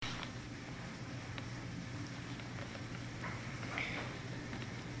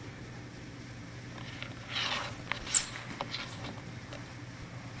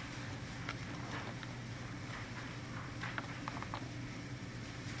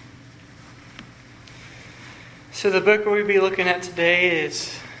So the book we'll be looking at today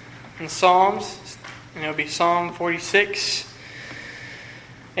is in Psalms, and it'll be Psalm 46.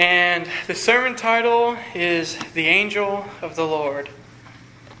 And the sermon title is The Angel of the Lord.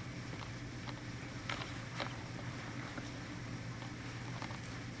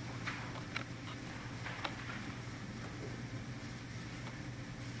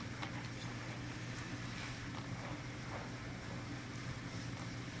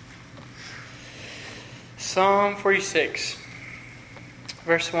 Psalm 46,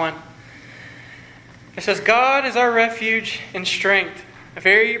 verse 1. It says, God is our refuge and strength, a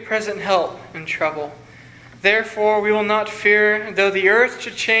very present help in trouble. Therefore we will not fear, though the earth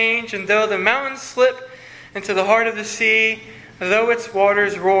should change, and though the mountains slip into the heart of the sea, though its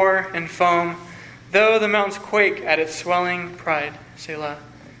waters roar and foam, though the mountains quake at its swelling pride. Selah.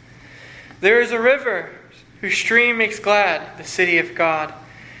 There is a river whose stream makes glad the city of God,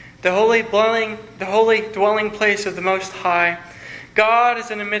 the holy dwelling place of the Most High. God is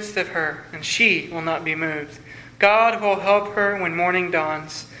in the midst of her, and she will not be moved. God will help her when morning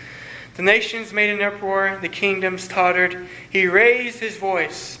dawns. The nations made an uproar, the kingdoms tottered. He raised his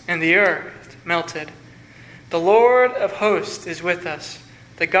voice, and the earth melted. The Lord of hosts is with us.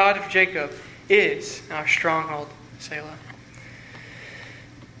 The God of Jacob is our stronghold. Selah.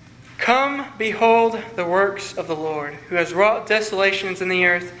 Come, behold the works of the Lord, who has wrought desolations in the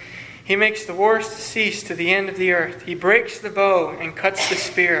earth. He makes the wars to cease to the end of the earth. He breaks the bow and cuts the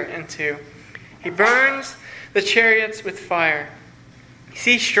spear in two. He burns the chariots with fire.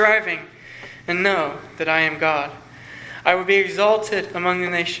 Cease striving and know that I am God. I will be exalted among the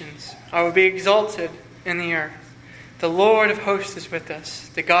nations. I will be exalted in the earth. The Lord of hosts is with us.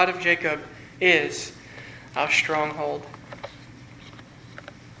 The God of Jacob is our stronghold.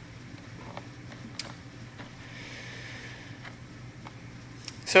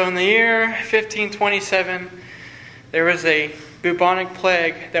 So in the year 1527, there was a bubonic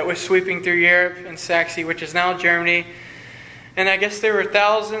plague that was sweeping through Europe and Saxony, which is now Germany. And I guess there were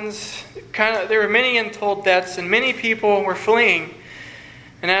there were many untold deaths, and many people were fleeing.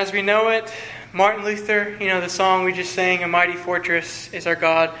 And as we know it, Martin Luther, the song we just sang, A Mighty Fortress is Our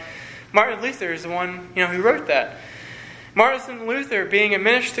God. Martin Luther is the one, who wrote that. Martin Luther, being a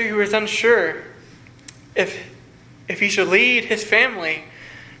minister who was unsure if he should lead his family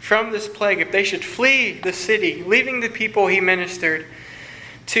from this plague, if they should flee the city, leaving the people he ministered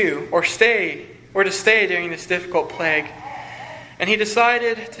to, or to stay during this difficult plague. And he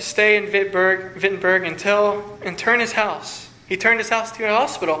decided to stay in Wittenberg and turn his house. He turned his house to a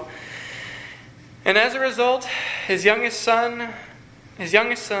hospital. And as a result, his youngest son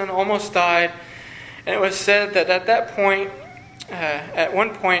almost died. And it was said that at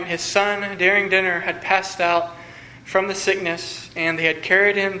one point, his son, during dinner, had passed out from the sickness, and they had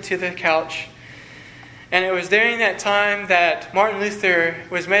carried him to the couch. And it was during that time that Martin Luther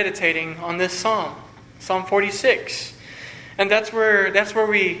was meditating on this psalm, Psalm 46. And that's where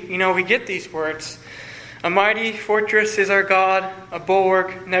we get these words. A mighty fortress is our God, a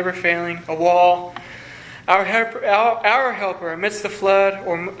bulwark never failing, a wall. Our helper amidst the flood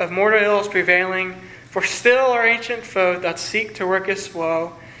of mortal ills prevailing. For still our ancient foe doth seek to work us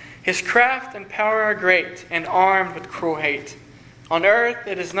woe. His craft and power are great, and armed with cruel hate. On earth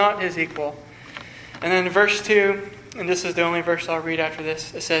it is not his equal. And then verse 2, and this is the only verse I'll read after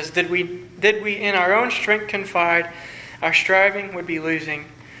this, it says, Did we in our own strength confide, our striving would be losing.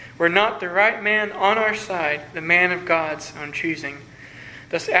 Were not the right man on our side, the man of God's own choosing.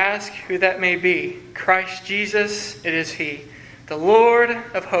 Thus ask who that may be. Christ Jesus, it is he. The Lord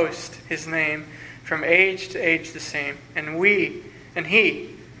of hosts, his name, from age to age the same. And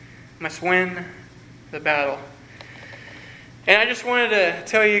he must win the battle. And I just wanted to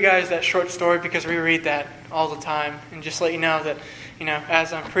tell you guys that short story because we read that all the time. And just let you know that,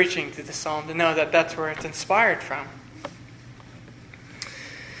 as I'm preaching through the psalm, to know that that's where it's inspired from.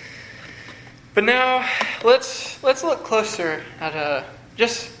 But now, let's look closer at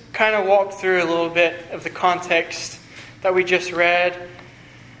just kind of walk through a little bit of the context that we just read.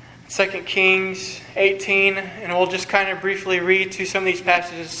 2 Kings 18, and we'll just kind of briefly read to some of these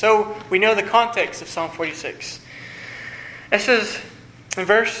passages so we know the context of Psalm 46. It says in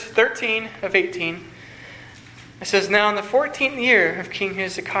verse 13 of 18, it says, Now in the 14th year of King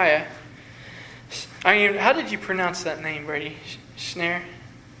Hezekiah, how did you pronounce that name, Brady?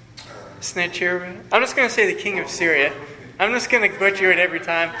 Sennacherib? I'm just going to say the king of Syria. I'm just going to butcher it every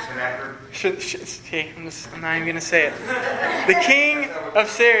time. I'm not even going to say it. The king of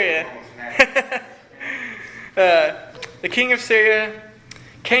Syria. The king of Syria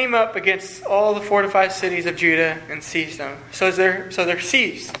came up against all the fortified cities of Judah and seized them. So they're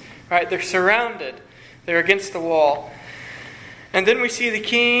seized, right? They're surrounded. They're against the wall. And then we see the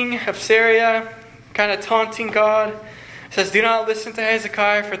king of Syria kind of taunting God. It says, do not listen to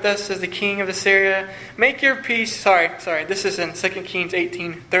Hezekiah, for thus says the king of Assyria, make your peace. Sorry, this is in 2 Kings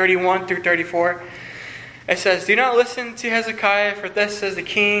 18, 31 through 34. It says, do not listen to Hezekiah, for thus says the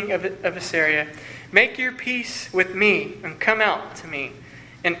king of Assyria, make your peace with me, and come out to me,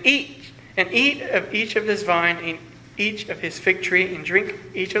 and eat of each of his vine, and each of his fig tree, and drink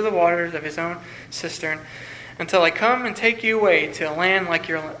each of the waters of his own cistern, until I come and take you away to a land like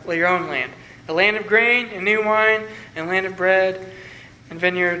your own land, a land of grain and new wine, and land of bread and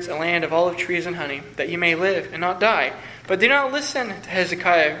vineyards, a land of olive trees and honey, that you may live and not die. But do not listen to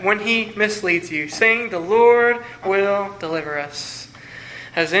Hezekiah when he misleads you, saying, the Lord will deliver us.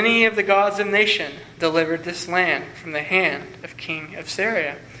 Has any of the gods of nation delivered this land from the hand of king of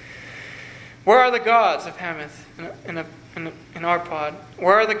Syria? Where are the gods of Hamath and Arpad?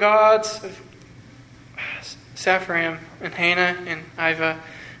 Where are the gods of Sepharvaim and Hena and Ivah?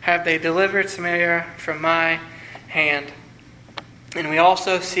 Have they delivered Samaria from my hand? And we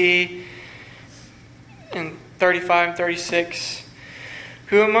also see in 35 and 36,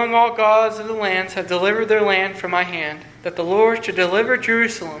 who among all gods of the lands have delivered their land from my hand, that the Lord should deliver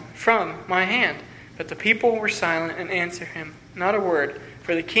Jerusalem from my hand. But the people were silent and answered him not a word,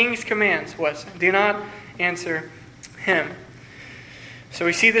 for the king's commands was, do not answer him. So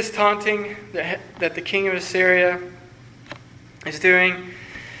we see this taunting that the king of Assyria is doing.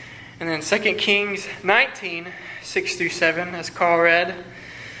 And then 2 Kings 19, 6 through 7, as Carl read,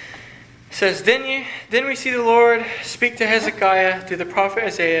 says, Then we see the Lord speak to Hezekiah through the prophet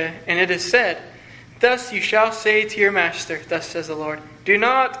Isaiah, and it is said, thus you shall say to your master, thus says the Lord, do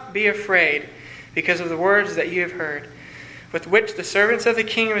not be afraid because of the words that you have heard, with which the servants of the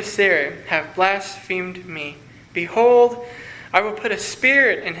king of Assyria have blasphemed me. Behold, I will put a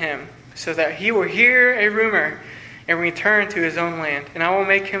spirit in him, so that he will hear a rumor and return to his own land, and I will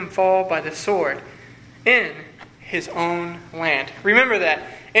make him fall by the sword in his own land. Remember that,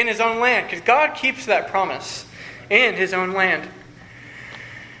 in his own land, because God keeps that promise, in his own land.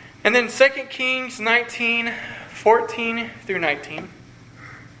 And then 2 Kings 19, 14 through 19.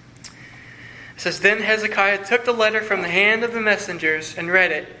 It says, Then Hezekiah took the letter from the hand of the messengers and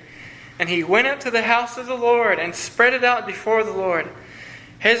read it. And he went up to the house of the Lord and spread it out before the Lord.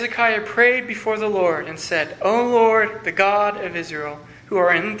 Hezekiah prayed before the Lord and said, O Lord, the God of Israel, who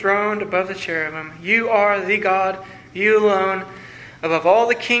are enthroned above the cherubim, you are the God, you alone, above all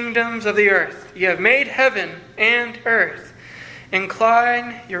the kingdoms of the earth. You have made heaven and earth.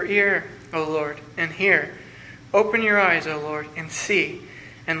 Incline your ear, O Lord, and hear. Open your eyes, O Lord, and see,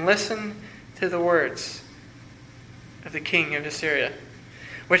 and listen to the words of the king of Assyria,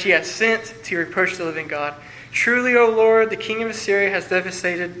 which he has sent to reproach the living God. Truly, O Lord, the king of Assyria has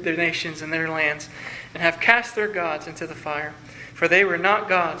devastated their nations and their lands, and have cast their gods into the fire. For they were not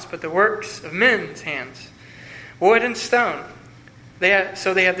gods, but the works of men's hands, wood and stone.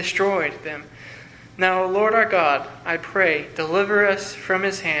 So they have destroyed them. Now, O Lord our God, I pray, deliver us from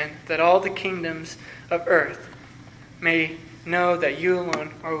his hand, that all the kingdoms of earth may know that you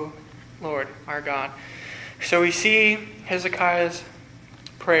alone, O Lord our God. So we see Hezekiah's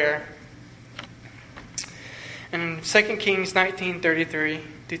prayer. And in 2 Kings 19:33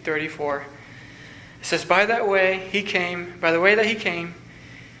 to 34, it says, by the way that he came,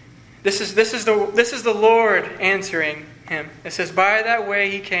 this is the Lord answering him. It says, by that way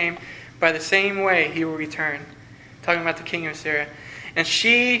he came, by the same way he will return. Talking about the king of Assyria. And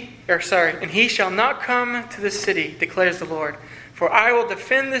he shall not come to the city, declares the Lord. For I will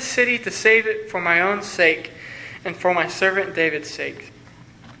defend this city to save it for my own sake and for my servant David's sake.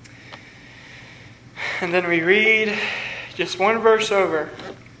 And then we read just one verse over.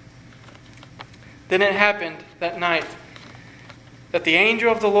 Then it happened that night that the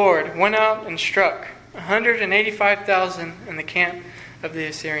angel of the Lord went out and struck 185,000 in the camp of the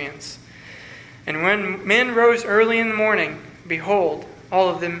Assyrians. And when men rose early in the morning, behold, all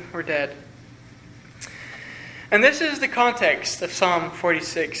of them were dead. And this is the context of Psalm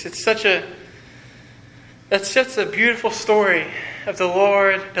 46. It's such a beautiful story of the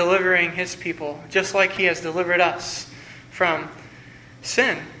Lord delivering his people, just like he has delivered us from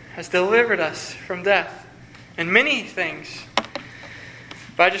sin, has delivered us from death, and many things.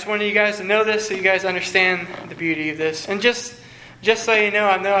 But I just wanted you guys to know this so you guys understand the beauty of this. And just so you know,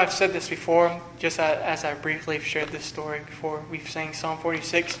 I know I've said this before, just as I briefly shared this story before we sang Psalm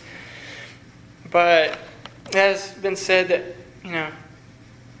 46. But it has been said that,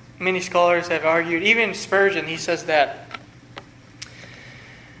 many scholars have argued, even Spurgeon, he says that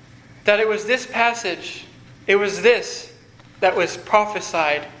it was this passage, it was this that was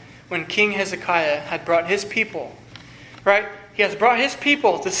prophesied when King Hezekiah had brought his people, right? He has brought his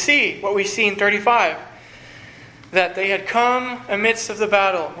people to see what we see in 35. That they had come amidst of the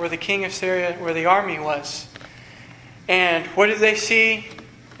battle where the king of Syria, where the army was. And what did they see?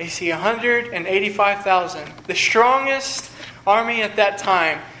 They see 185,000. The strongest army at that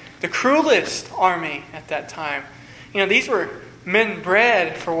time. The cruelest army at that time. These were men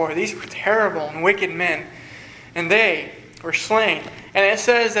bred for war. These were terrible and wicked men. And they were slain. And it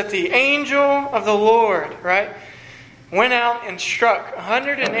says that the angel of the Lord, right, went out and struck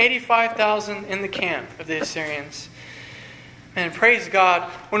 185,000 in the camp of the Assyrians. And praise God.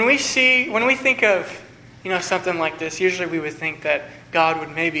 When we think of, something like this, usually we would think that God would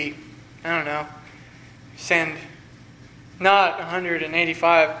maybe, send not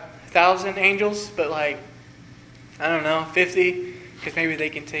 185,000 angels, but 50, because maybe they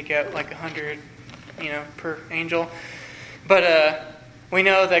can take out 100, per angel. But we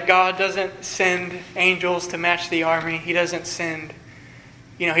know that God doesn't send angels to match the army. He doesn't send,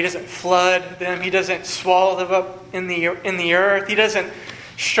 He doesn't flood them. He doesn't swallow them up in the earth. He doesn't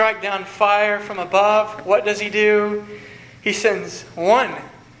strike down fire from above. What does He do? He sends one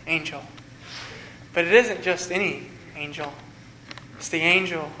angel. But it isn't just any angel. It's the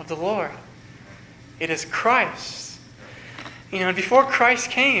angel of the Lord. It is Christ. And before Christ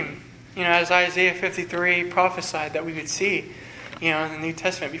came, as Isaiah 53 prophesied that we would see, in the New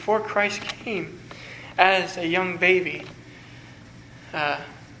Testament, before Christ came as a young baby, it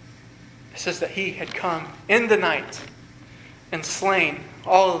says that He had come in the night and slain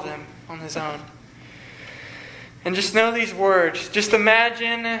all of them on His own. And just know these words. Just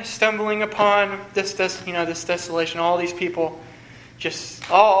imagine stumbling upon this desolation, all these people, just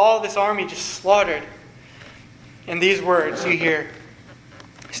all this army just slaughtered. And these words you hear,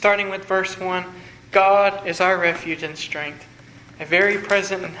 starting with verse 1, God is our refuge and strength, a very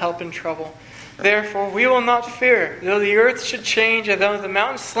present help in trouble. Therefore we will not fear, though the earth should change, and though the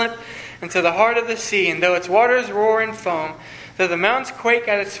mountains slip into the heart of the sea, and though its waters roar and foam, though the mountains quake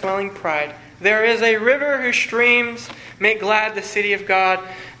at its swelling pride. There is a river whose streams make glad the city of God,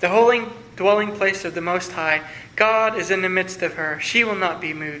 the holy dwelling place of the Most High. God is in the midst of her. She will not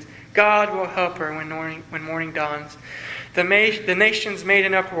be moved. God will help her when morning dawns. The nations made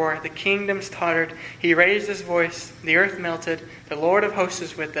an uproar. The kingdoms tottered. He raised His voice. The earth melted. The Lord of hosts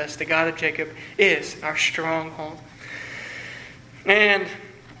is with us. The God of Jacob is our stronghold. And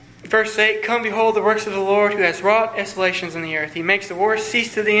verse 8, come behold the works of the Lord, who has wrought desolations in the earth. He makes the war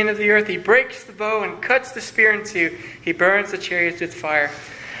cease to the end of the earth. He breaks the bow and cuts the spear in two. He burns the chariots with fire.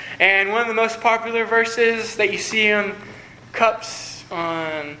 And one of the most popular verses that you see on cups,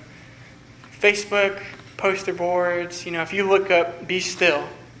 on Facebook, poster boards, if you look up, be still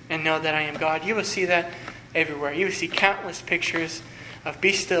and know that I am God, you will see that everywhere. You will see countless pictures of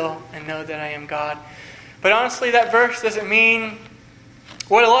be still and know that I am God. But honestly, that verse doesn't mean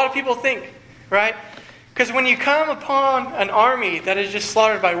what a lot of people think, right? Because when you come upon an army that is just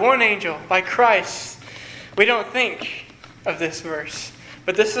slaughtered by one angel, by Christ, we don't think of this verse.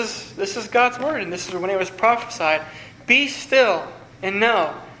 But this is God's word, and this is when it was prophesied. Be still and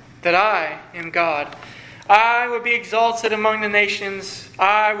know that I am God. I will be exalted among the nations.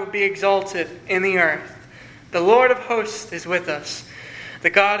 I will be exalted in the earth. The Lord of hosts is with us.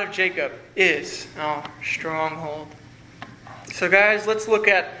 The God of Jacob is our stronghold. So guys, let's look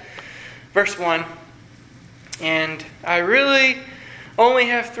at verse 1. And I really only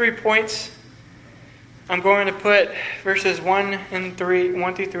have 3 points. I'm going to put verses 1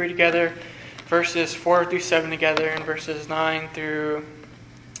 through 3 together, verses 4 through 7 together, and verses 9 through,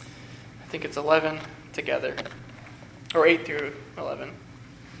 I think it's 11 together, or 8 through 11.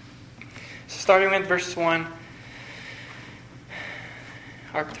 So starting with verse 1,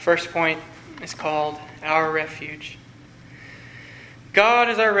 the first point is called Our Refuge. God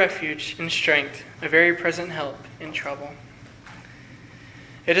is our refuge and strength, a very present help in trouble.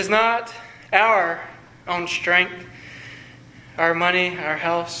 It is not our own strength, our money, our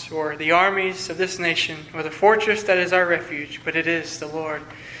house, or the armies of this nation, or the fortress that is our refuge, but it is the Lord.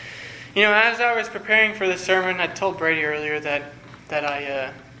 As I was preparing for this sermon, I told Brady earlier that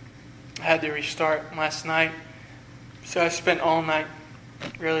I had to restart last night. So I spent all night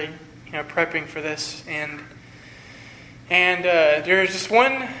really, prepping for this. And there's just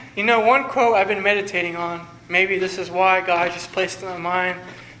one quote I've been meditating on. Maybe this is why God just placed it in my mind.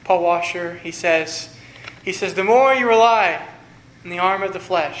 Paul Washer, he says, the more you rely on the arm of the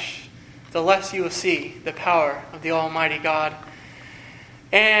flesh, the less you will see the power of the Almighty God.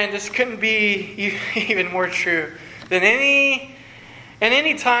 And this couldn't be even more true than any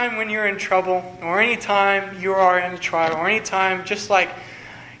time when you're in trouble, or any time you are in a trial, or any time just like,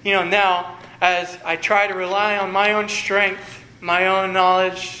 now as I try to rely on my own strength, my own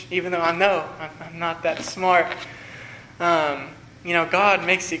knowledge, even though I know I'm not that smart, God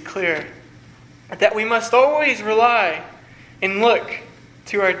makes it clear that we must always rely and look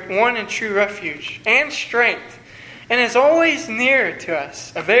to our one and true refuge and strength, and is always near to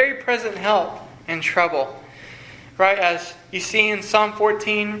us, a very present help in trouble. Right, as you see in Psalm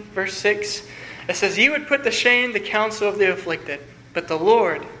 14, verse 6, it says, "You would put to shame the counsel of the afflicted, but the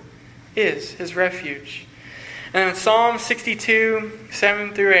Lord is his refuge." And in Psalm 62,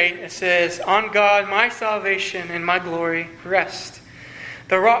 7 through 8, it says, "On God my salvation and my glory rest.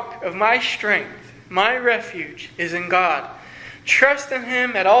 The rock of my strength, my refuge is in God. Trust in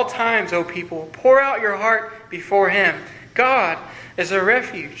him at all times, O people. Pour out your heart before him. God is a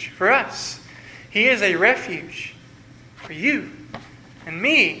refuge for us." He is a refuge for you and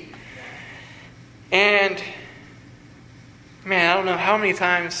me. And man, I don't know how many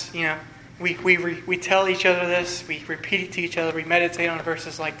times, we tell each other this, we repeat it to each other, we meditate on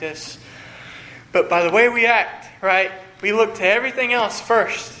verses like this. But by the way we act, right, we look to everything else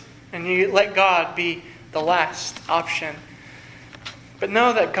first, and you let God be the last option. But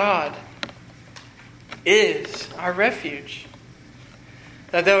know that God is our refuge.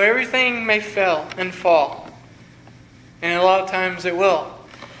 That though everything may fail and fall, and a lot of times it will.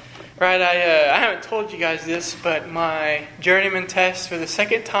 Right, I haven't told you guys this, but my journeyman test for the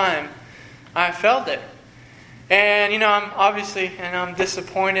second time, I failed it. And I'm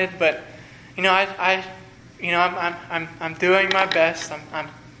disappointed, but I'm doing my best. I'm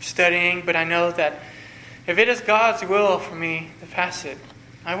studying, but I know that if it is God's will for me to pass it,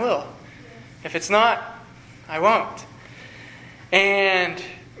 I will. If it's not, I won't. And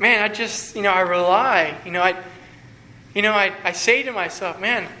man, I just I rely. I say to myself,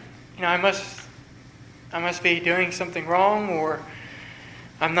 man, I must be doing something wrong, or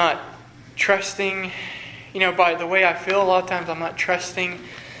I'm not trusting. By the way I feel, a lot of times I'm not trusting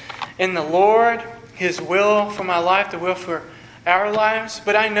in the Lord, his will for my life, the will for our lives.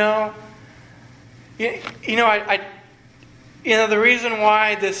 But I know, the reason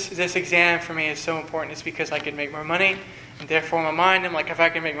why this exam for me is so important is because I can make more money, and therefore in my mind I'm like, if I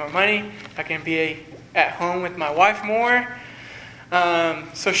can make more money, I can be at home with my wife more.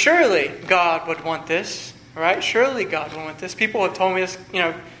 So surely God would want this, right? Surely God would want this. People have told me this,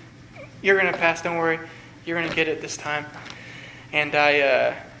 you're going to pass, don't worry, you're going to get it this time. And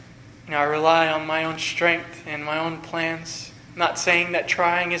I rely on my own strength and my own plans. I'm not saying that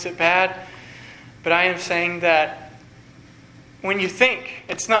trying isn't bad, but I am saying that when you think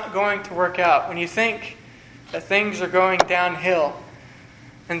it's not going to work out, when you think that things are going downhill,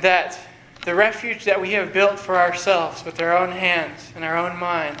 and that the refuge that we have built for ourselves with our own hands and our own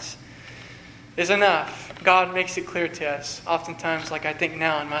minds is enough, God makes it clear to us, oftentimes, like I think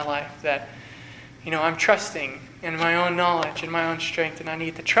now in my life, that I'm trusting in my own knowledge and my own strength, and I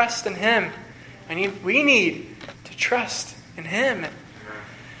need to trust in him. We need to trust in him.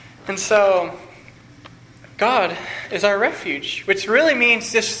 And so God is our refuge, which really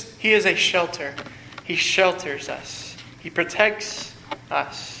means just he is a shelter. He shelters us. He protects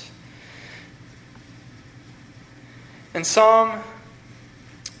us. In Psalm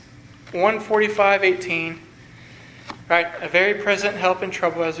 145:18, right, a very present help in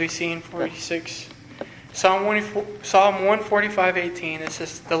trouble, as we see in 46. Psalm 145:18, it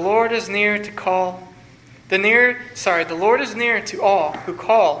says, "The Lord is near to the Lord is near to all who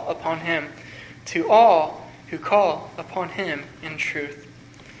call upon him, to all who call upon him in truth."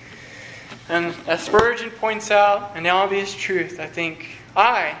 And as Spurgeon points out, an obvious truth, I think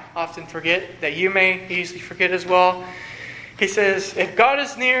I often forget, that you may easily forget as well. He says, if God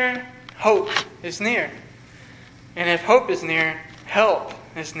is near, hope is near. And if hope is near, help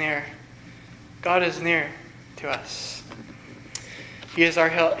is near. God is near to us. He is our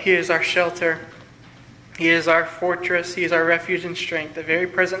help. He is our shelter. He is our fortress. He is our refuge and strength, a very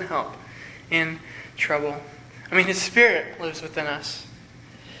present help in trouble. His Spirit lives within us.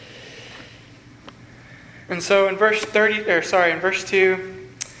 And so in verse 2,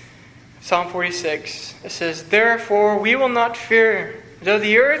 Psalm 46, it says, "Therefore we will not fear, though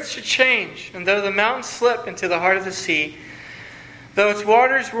the earth should change, and though the mountains slip into the heart of the sea, though its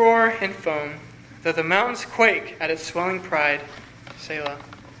waters roar and foam, though the mountains quake at its swelling pride." Selah.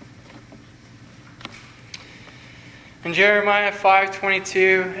 In Jeremiah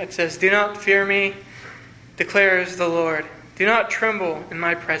 5:22, it says, "Do not fear me, declares the Lord. Do not tremble in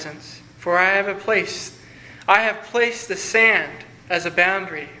my presence, for I have placed the sand as a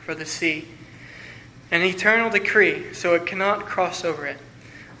boundary for the sea, an eternal decree, so it cannot cross over it.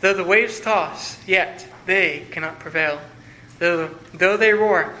 Though the waves toss, yet they cannot prevail. Though they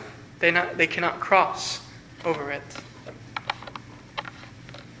roar, they cannot cross over it.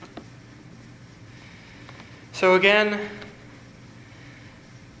 So again,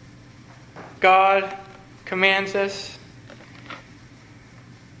 God commands us.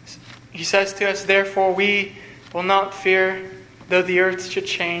 He says to us, therefore we will not fear, though the earth should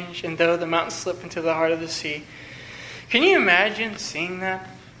change and though the mountains slip into the heart of the sea. Can you imagine seeing that?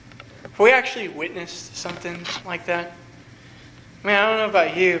 If we actually witnessed something like that? I mean, I don't know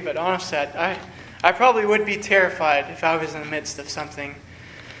about you, but honestly, I probably would be terrified if I was in the midst of something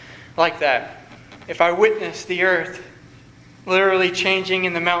like that. If I witnessed the earth literally changing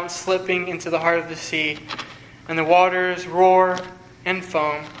and the mountains slipping into the heart of the sea, and the waters roar and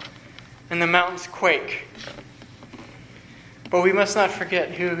foam, and the mountains quake. But we must not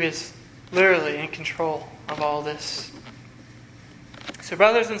forget who is literally in control of all this. So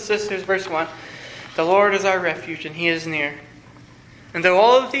brothers and sisters, verse 1, the Lord is our refuge and He is near. And though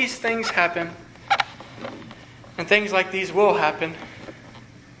all of these things happen, and things like these will happen,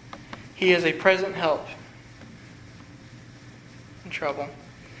 He is a present help in trouble.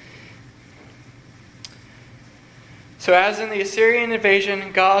 So as in the Assyrian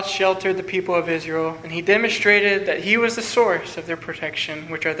invasion, God sheltered the people of Israel, and He demonstrated that He was the source of their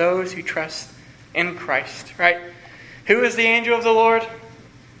protection, which are those who trust in Christ. Right? Who is the angel of the Lord?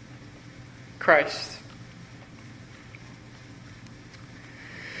 Christ.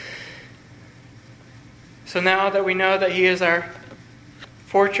 So now that we know that He is our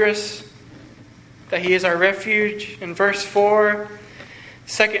fortress, that He is our refuge, in verse 4,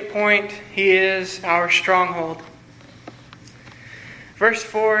 second point, He is our stronghold. Verse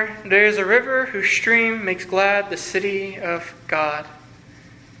 4, there is a river whose stream makes glad the city of God.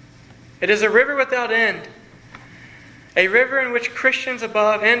 It is a river without end. A river in which Christians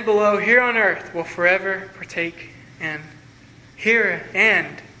above and below here on earth will forever partake in. Here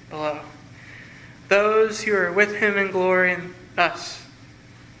and below. Those who are with Him in glory and us.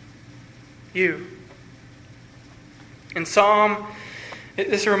 You. In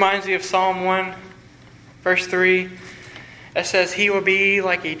this reminds me of Psalm 1, verse 3. It says, He will be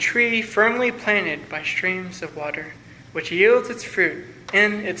like a tree firmly planted by streams of water, which yields its fruit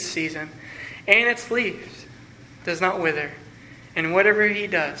in its season, and its leaves does not wither. And whatever He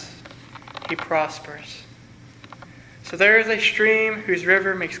does, He prospers. So there is a stream whose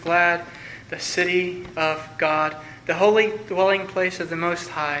river makes glad the city of God, the holy dwelling place of the Most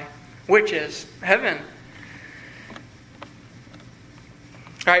High, which is heaven.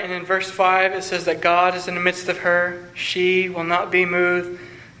 Right, and in verse 5 it says that God is in the midst of her. She will not be moved.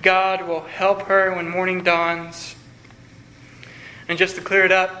 God will help her when morning dawns. And just to clear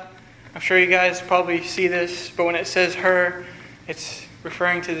it up, I'm sure you guys probably see this, but when it says her, it's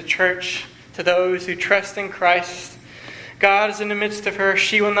referring to the church, to those who trust in Christ. God is in the midst of her.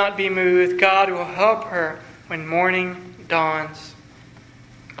 She will not be moved. God will help her when morning dawns.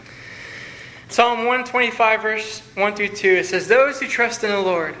 Psalm 125, verse 1 through 2, it says, Those who trust in the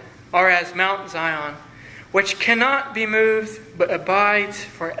Lord are as Mount Zion, which cannot be moved, but abides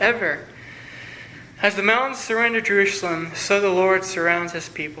forever. As the mountains surrender Jerusalem, so the Lord surrounds His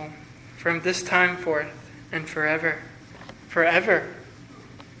people, from this time forth and forever. Forever.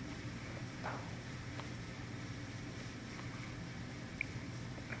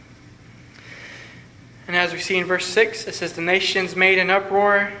 And as we see in verse 6, it says, The nations made an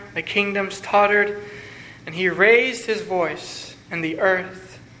uproar, the kingdoms tottered, and He raised His voice, and the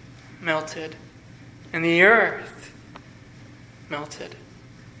earth melted. And the earth melted.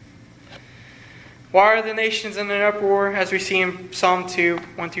 Why are the nations in an uproar? As we see in Psalm 2,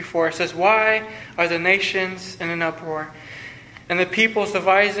 1 through 4, it says, Why are the nations in an uproar, and the peoples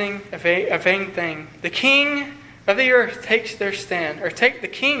devising a vain thing? The king of the earth takes their stand, the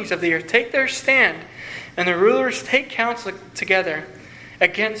kings of the earth take their stand, and the rulers take counsel together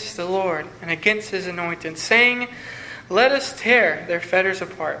against the Lord and against His anointed, saying, Let us tear their fetters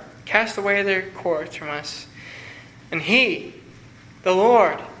apart, cast away their cords from us. And He, the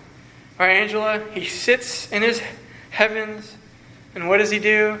Lord, our Angela, He sits in His heavens, and what does He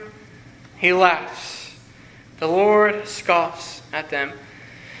do? He laughs. The Lord scoffs at them.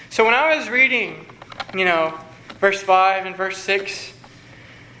 So when I was reading, verse 5 and verse 6,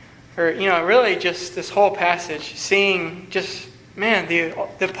 or, really just this whole passage, seeing just,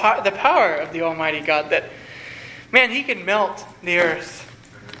 the power of the Almighty God, that, He can melt the earth.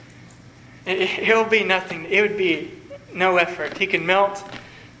 It'll be nothing. It would be no effort. He can melt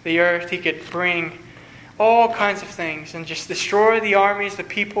the earth. He could bring all kinds of things and just destroy the armies, the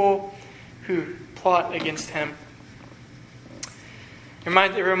people who plot against Him. It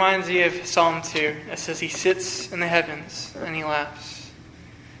reminds me of Psalm 2. It says, He sits in the heavens and He laughs.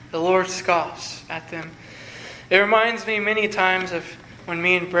 The Lord scoffs at them. It reminds me many times of when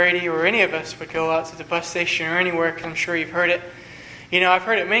me and Brady or any of us would go out to the bus station or anywhere, because I'm sure you've heard it. I've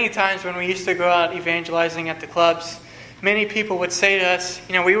heard it many times when we used to go out evangelizing at the clubs. Many people would say to us,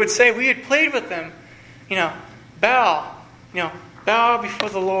 we would say we had played with them, bow before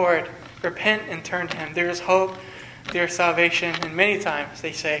the Lord, repent and turn to Him. There is hope, there is salvation. And many times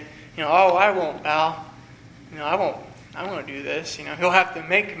they say, oh, I won't bow. I won't do this. He'll have to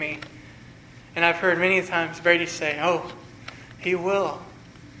make me. And I've heard many times Brady say, oh, He will.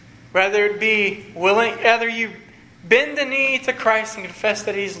 Whether you bend the knee to Christ and confess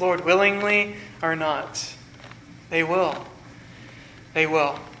that He's Lord willingly or not, they will. They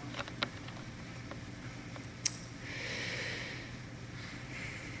will.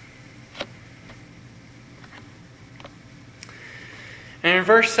 And in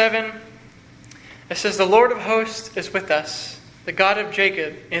verse 7, it says, The Lord of hosts is with us. The God of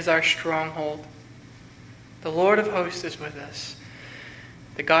Jacob is our stronghold. The Lord of hosts is with us.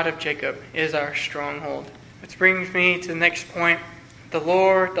 The God of Jacob is our stronghold. Which brings me to the next point. The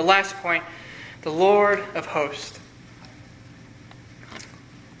last point. The Lord of hosts.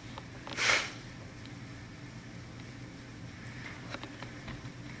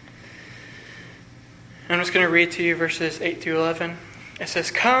 I'm just going to read to you verses 8 through 11. It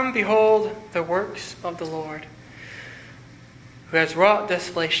says, Come, behold the works of the Lord, who has wrought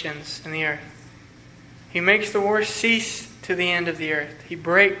desolations in the earth. He makes the war cease to the end of the earth. He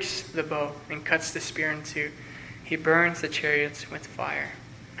breaks the bow and cuts the spear in two. He burns the chariots with fire.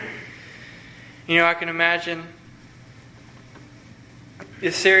 I can imagine the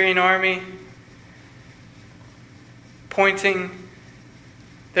Assyrian army pointing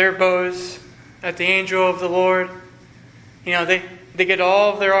their bows at the angel of the Lord. They get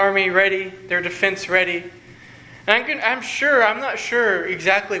all of their army ready, their defense ready. And I'm not sure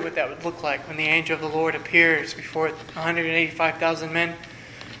exactly what that would look like when the angel of the Lord appears before 185,000 men.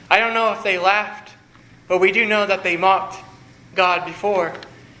 I don't know if they laughed, but we do know that they mocked God before.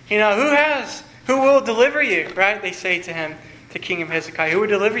 Who will deliver you, right? They say to him, to King Hezekiah, who will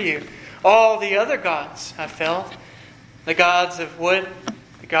deliver you? All the other gods have failed. The gods of wood,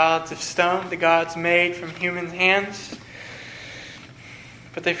 the gods of stone, the gods made from human hands.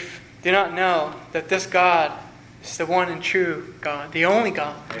 But they do not know that this God is the one and true God, the only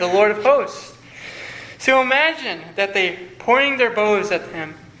God, the Lord of hosts. So imagine that they're pointing their bows at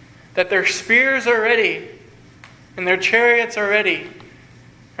Him, that their spears are ready, and their chariots are ready,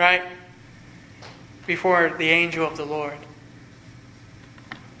 right? Before the angel of the Lord.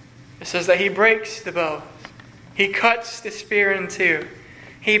 It says that He breaks the bows. He cuts the spear in two.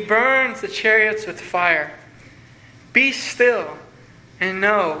 He burns the chariots with fire. Be still and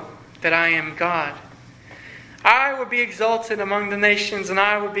know that I am God. I will be exalted among the nations, and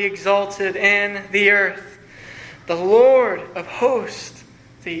I will be exalted in the earth. The Lord of hosts,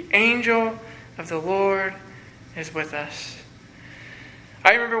 the angel of the Lord, is with us.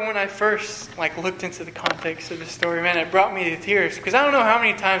 I remember when I first looked into the context of the story, man, it brought me to tears, because I don't know how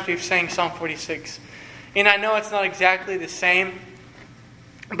many times we've sang Psalm 46. And I know it's not exactly the same,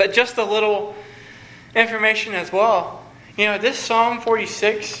 but just a little information as well. This Psalm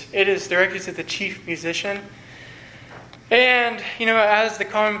 46, it is directed to the chief musician. And, as the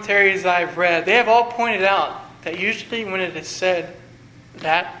commentaries I've read, they have all pointed out that usually when it is said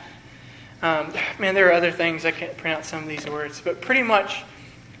that, there are other things, I can't pronounce some of these words, but pretty much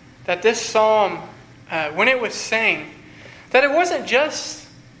that this psalm, when it was sang, that it wasn't just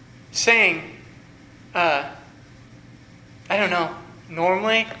saying,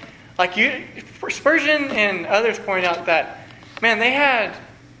 normally. Spurgeon and others point out that, they had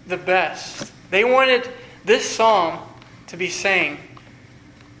the best. They wanted this psalm to be saying,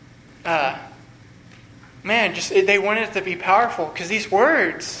 they wanted it to be powerful because these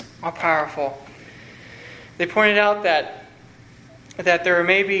words are powerful. They pointed out that there were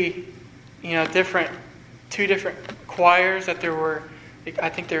maybe, two different choirs, that there were, I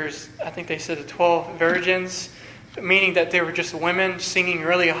think they said 12 virgins, meaning that they were just women singing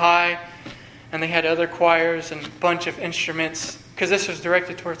really high, and they had other choirs and a bunch of instruments, because this was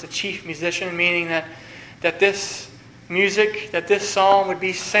directed towards the chief musician, meaning that this music, that this psalm would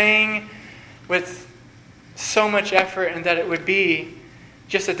be sang with so much effort, and that it would be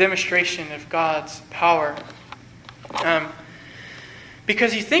just a demonstration of God's power.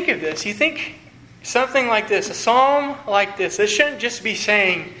 Because you think of this, you think something like this, a psalm like this, it shouldn't just be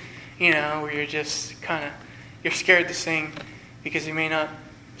saying, where you're just you're scared to sing because you may not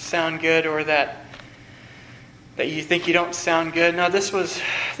sound good, or that that you think you don't sound good. No, this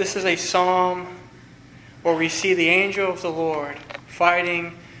is a psalm where we see the angel of the Lord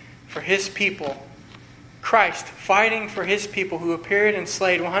fighting for His people. Christ fighting for His people who appeared and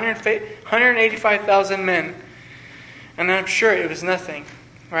slayed 185,000 men. And I'm sure it was nothing,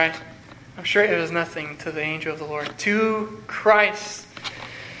 right? I'm sure it was nothing to the angel of the Lord. To Christ.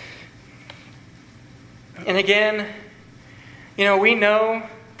 And again, we know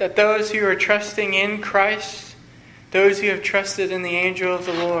that those who are trusting in Christ, those who have trusted in the angel of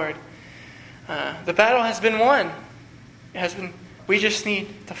the Lord, the battle has been won. We just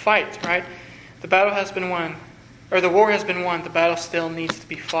need to fight, right? The battle has been won. Or the war has been won. The battle still needs to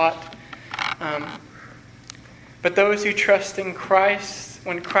be fought. But those who trust in Christ,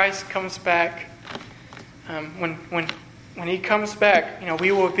 when Christ comes back, when He comes back,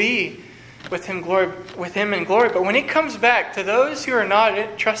 we will be with Him in glory. But when He comes back, to those who are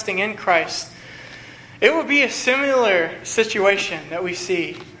not trusting in Christ, it will be a similar situation that we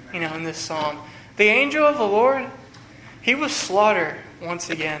see, in this psalm. The angel of the Lord, he was slaughtered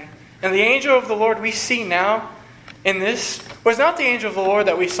once again. And the angel of the Lord we see now in this was not the angel of the Lord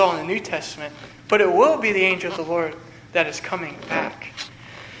that we saw in the New Testament, but it will be the angel of the Lord that is coming back.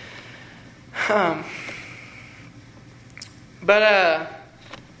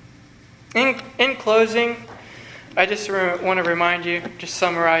 In closing, I just want to remind you, just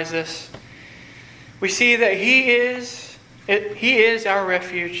summarize this. We see that He is our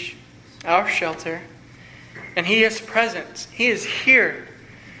refuge, our shelter, and He is present. He is here.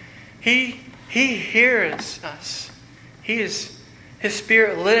 He hears us. His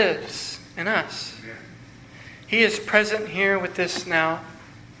Spirit lives in us. He is present here with us now.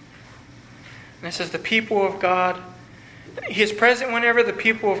 And this is the people of God. He is present whenever the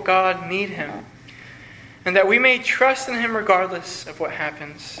people of God need Him. And that we may trust in Him regardless of what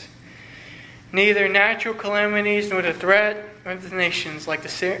happens. Neither natural calamities nor the threat of the nations like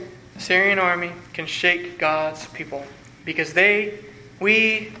the Syrian army can shake God's people. Because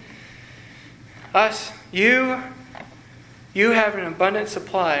you have an abundant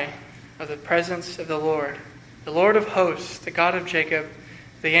supply of the presence of the Lord of hosts, the God of Jacob,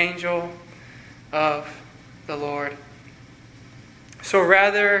 the angel of the Lord. So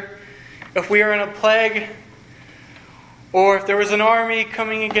rather, if we are in a plague, or if there was an army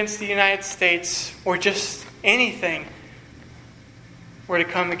coming against the United States, or just anything were to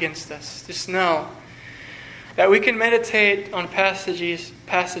come against us, just know that we can meditate on passages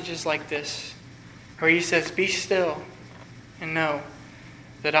like this, where He says, "Be still and know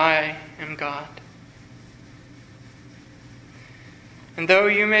that I am God." And though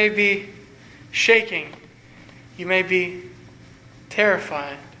you may be shaking, you may be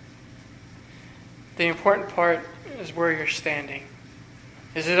terrified, the important part is where you're standing.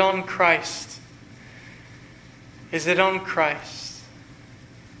 Is it on Christ? Is it on Christ?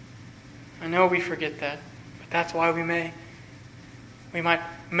 I know we forget that, but that's why we might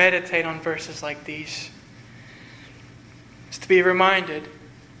meditate on verses like these. It's to be reminded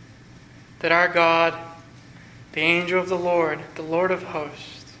that our God, the angel of the Lord of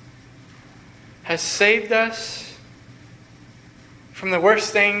hosts, has saved us from the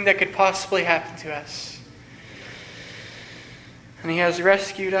worst thing that could possibly happen to us. And He has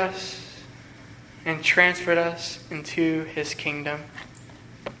rescued us and transferred us into His kingdom.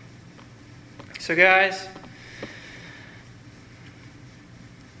 So guys,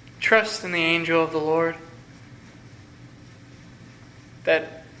 trust in the angel of the Lord.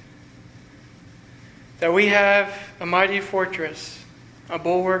 That we have a mighty fortress, a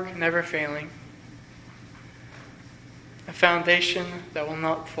bulwark never failing, a foundation that will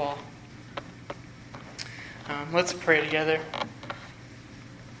not fall. Let's pray together.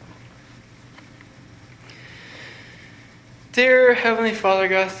 Dear Heavenly Father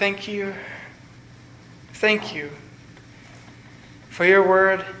God, thank you. Thank you for your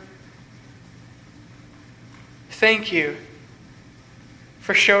word. Thank you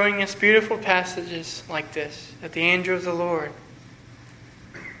for showing us beautiful passages like this, that the angel of the Lord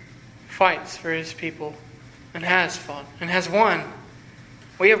fights for His people and has fought and has won.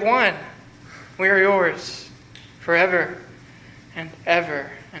 We have won. We are yours forever and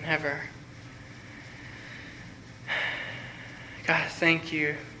ever and ever. God, thank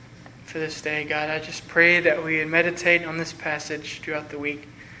you for this day, God. I just pray that we would meditate on this passage throughout the week.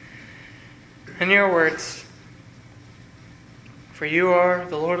 In your words, for you are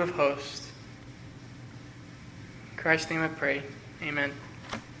the Lord of hosts. In Christ's name I pray. Amen.